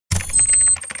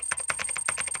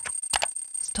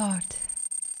Start.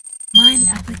 Mine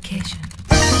application.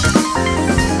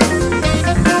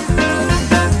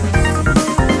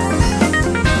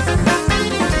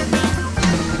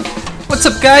 What's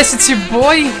up guys, it's your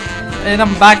boy, and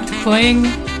I'm back to playing.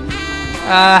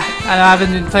 I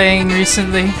haven't been playing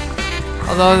recently,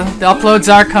 although the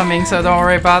uploads are coming, so don't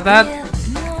worry about that.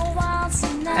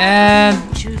 And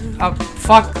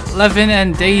fuck Levin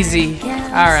and Daisy.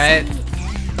 Alright.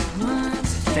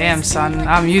 Damn son,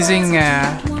 I'm using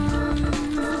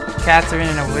Catherine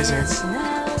and a wizard.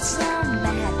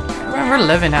 Remember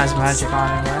Levin has magic on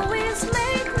him, right?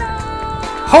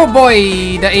 Oh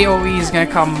boy, the AoE is gonna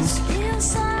come.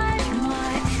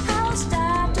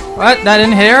 What? That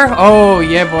didn't hit her? Oh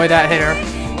yeah boy, that hit her.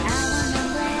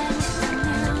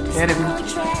 Get him.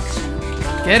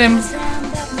 Get him.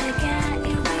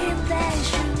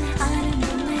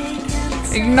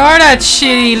 Ignore that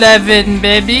shitty Levin,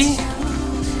 baby.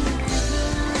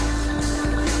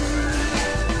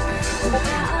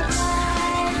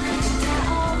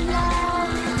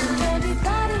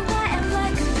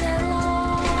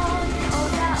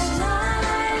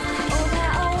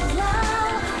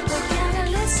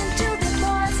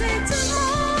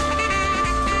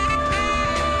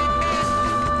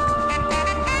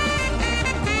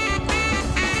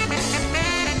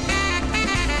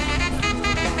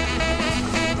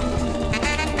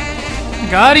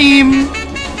 Got him!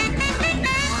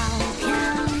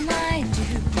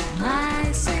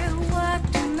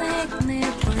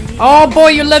 Oh boy,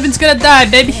 your Levin's gonna die,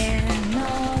 baby!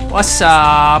 What's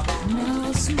up?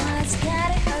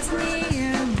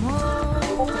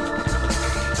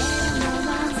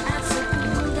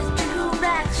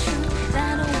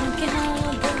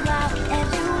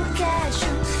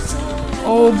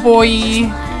 Oh boy!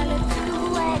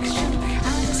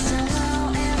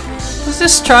 Who's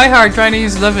this tryhard trying to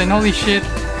use Levin? Holy shit.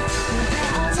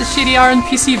 It's a shitty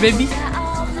RNPC, baby.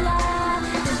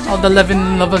 All the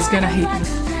Levin lovers gonna hate me.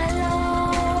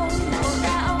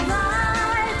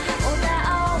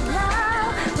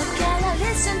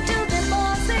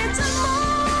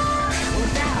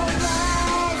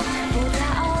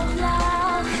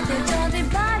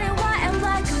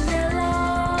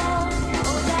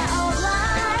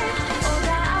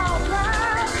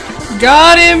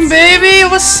 Got him, baby!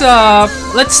 What's up?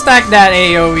 Let's stack that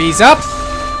AoEs up.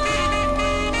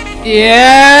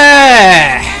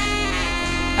 Yeah!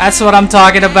 That's what I'm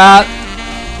talking about.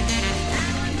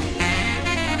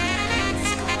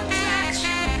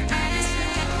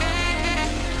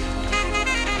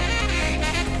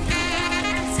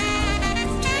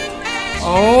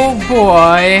 Oh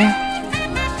boy.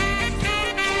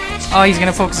 Oh, he's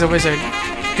gonna focus the wizard.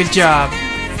 Good job.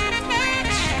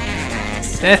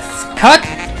 Death cut.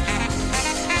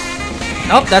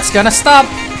 Nope, that's gonna stop.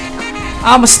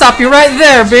 I'ma stop you right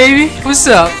there, baby. What's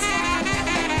up?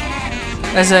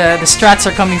 As the strats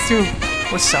are coming through.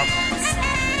 What's up?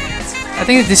 I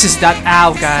think this is that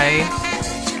owl guy.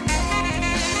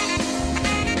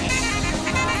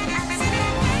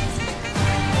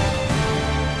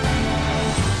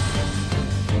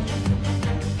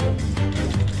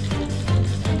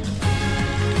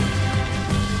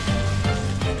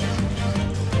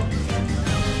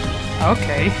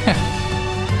 Okay.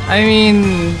 I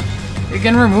mean, you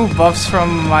can remove buffs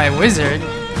from my wizard.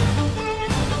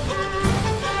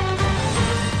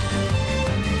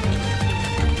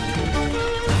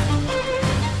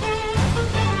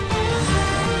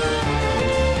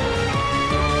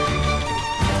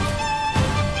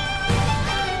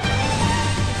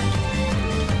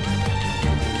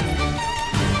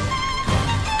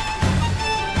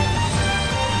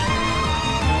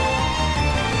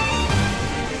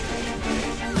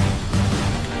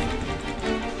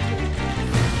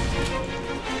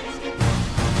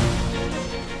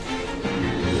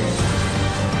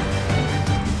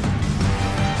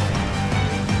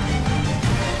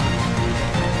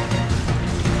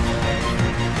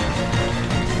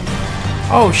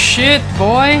 Oh shit,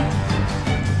 boy!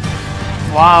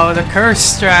 Wow, the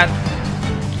curse strat.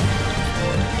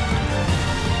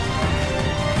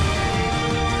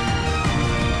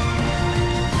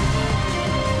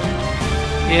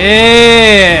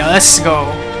 Yeah, let's go.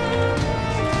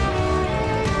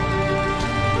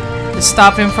 Let's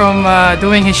stop him from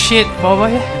doing his shit,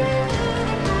 boy.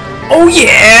 Oh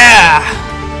yeah!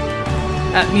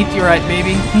 That meteorite,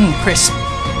 baby. Crisp.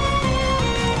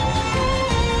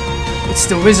 It's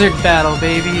the wizard battle,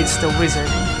 baby. It's the wizard.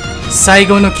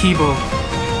 Saigo no Kibo.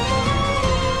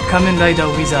 Kamen Rider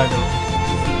Wizard.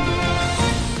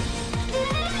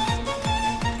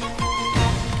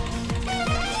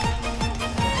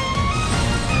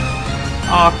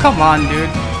 Oh, come on, dude.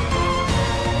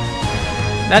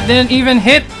 That didn't even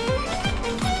hit.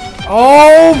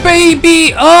 Oh,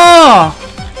 baby! Oh!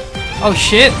 Oh,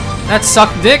 shit. That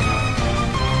sucked dick.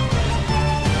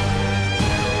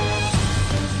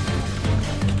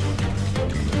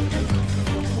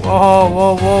 Whoa,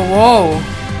 whoa, whoa, whoa.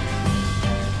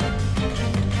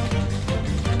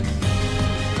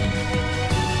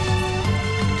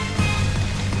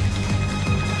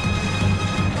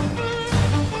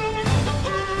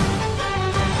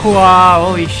 Wow,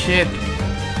 holy shit.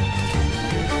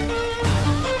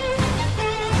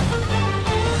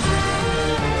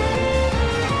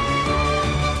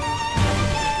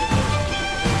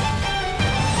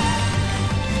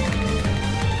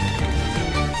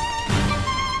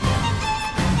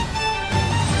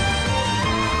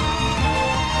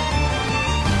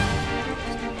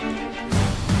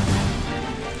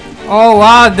 Oh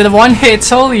wow, the one hits,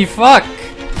 holy fuck.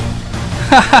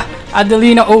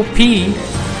 Adelina OP.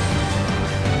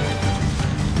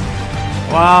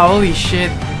 Wow, holy shit.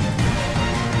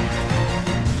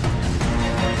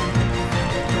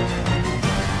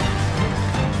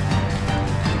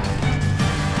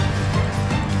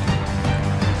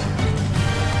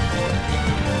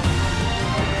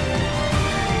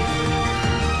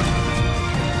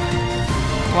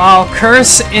 Wow,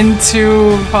 curse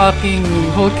into fucking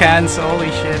whole cancel, holy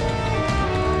shit.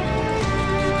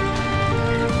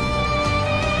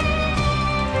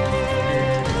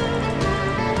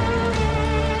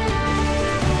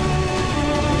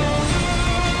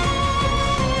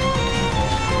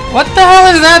 What the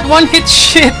hell is that one hit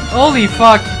shit? Holy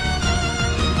fuck.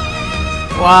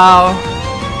 Wow.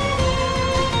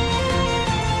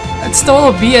 That's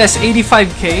total BS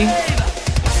 85k.